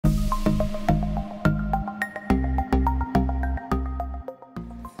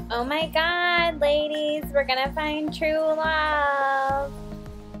Oh my god, ladies, we're gonna find true love.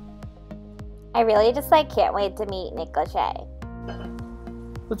 I really just can't wait to meet Nick Lachey.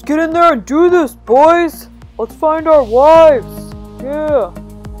 Let's get in there and do this, boys! Let's find our wives! Yeah!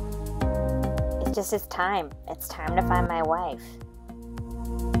 It's time. It's time to find my wife.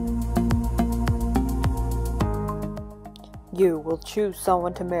 You will choose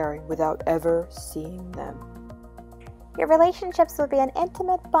someone to marry without ever seeing them. Your relationships will be an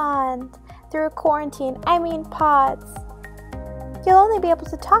intimate bond through pods. You'll only be able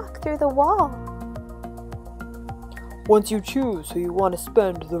to talk through the wall. Once you choose who you want to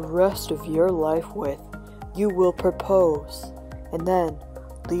spend the rest of your life with, you will propose, and then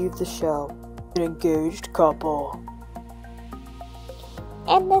leave the show an engaged couple.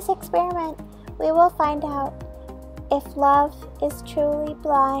 In this experiment, we will find out if love is truly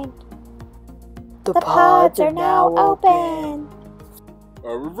blind. The pods are now open.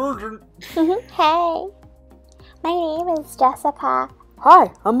 I'm a virgin. Hey, my name is Jessica.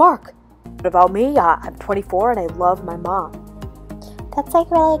 Hi, I'm Mark. What about me? I'm 24 and I love my mom. That's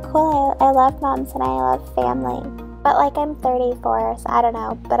really cool. I love moms and I love family. But I'm 34, so I don't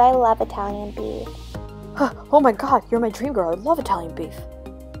know. But I love Italian beef. Oh my god, you're my dream girl. I love Italian beef.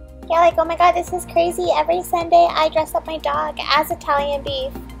 Yeah, oh my god, this is crazy. Every Sunday I dress up my dog as Italian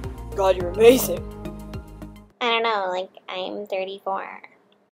beef. God, you're amazing. I don't know, I'm 34.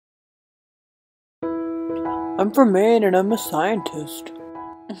 I'm from Maine and I'm a scientist.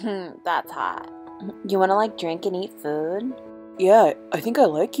 That's hot. You wanna drink and eat food? Yeah, I think I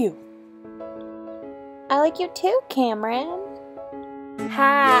like you. I like you too, Cameron.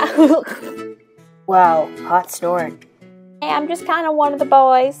 Hi. Wow, hot snoring. Hey, I'm just kind of one of the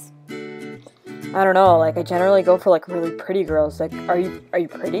boys. I don't know, I generally go for really pretty girls. Are you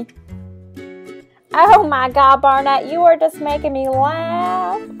pretty? Oh my god, Barnett, you are just making me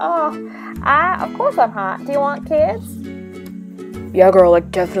laugh. Of course I'm hot. Do you want kids? Yeah, girl,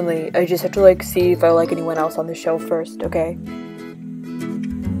 definitely. I just have to see if I like anyone else on the show first, okay?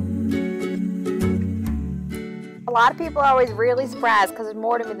 A lot of people are always really surprised because there's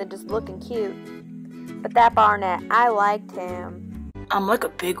more to me than just looking cute. But that Barnett, I liked him. I'm a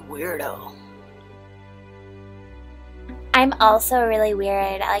big weirdo. I'm also really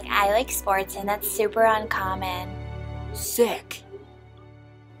weird. I like sports and that's super uncommon. Sick.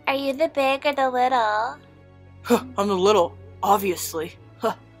 Are you the big or the little? I'm the little, obviously.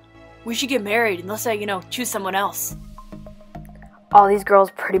 We should get married unless I, choose someone else. All these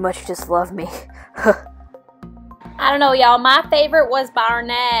girls pretty much just love me. I don't know, y'all. My favorite was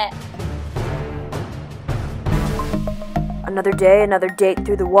Barnett. Another day, another date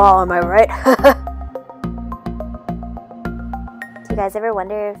through the wall, am I right? Do you guys ever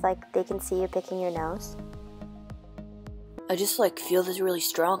wonder if they can see you picking your nose? I just feel this really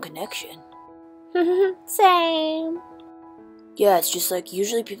strong connection. Same. Yeah, it's just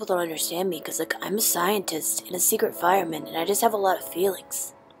usually people don't understand me because I'm a scientist and a secret fireman and I just have a lot of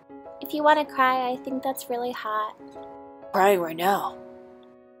feelings. If you want to cry, I think that's really hot. Crying right now.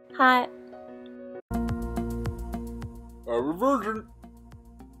 Hot. I'm a virgin.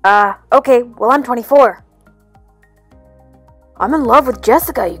 Okay, well I'm 24. I'm in love with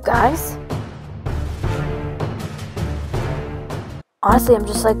Jessica, you guys. Honestly, I'm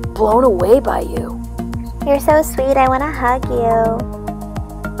just blown away by you. You're so sweet, I want to hug you.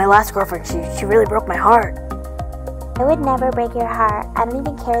 My last girlfriend, she really broke my heart. I would never break your heart. I don't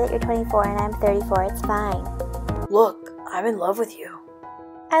even care that you're 24 and I'm 34, it's fine. Look, I'm in love with you.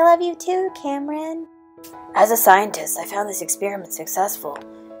 I love you too, Cameron. As a scientist, I found this experiment successful.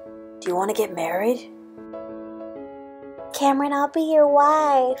 Do you want to get married? Cameron, I'll be your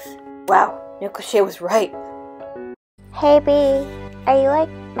wife. Wow, Nick Lachey was right. Hey, B, are you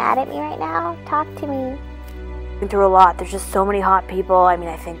mad at me right now? Talk to me. Been through a lot. There's just so many hot people. I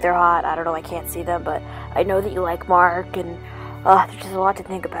think they're hot. I don't know, I can't see them, but I know that you like Mark, and there's just a lot to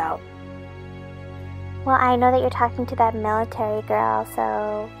think about. Well, I know that you're talking to that military girl,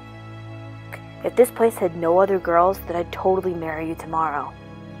 so... If this place had no other girls, then I'd totally marry you tomorrow.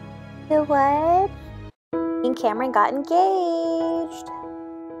 You would? Me and Cameron got engaged.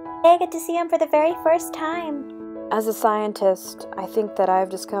 I get to see him for the very first time. As a scientist, I think that I've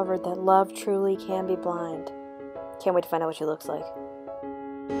discovered that love truly can be blind. Can't wait to find out what she looks like.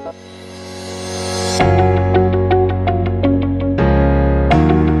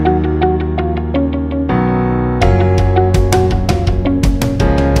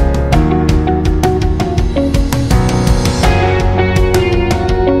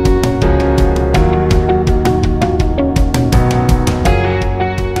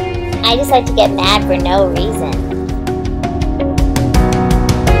 I just like to get mad for no reason.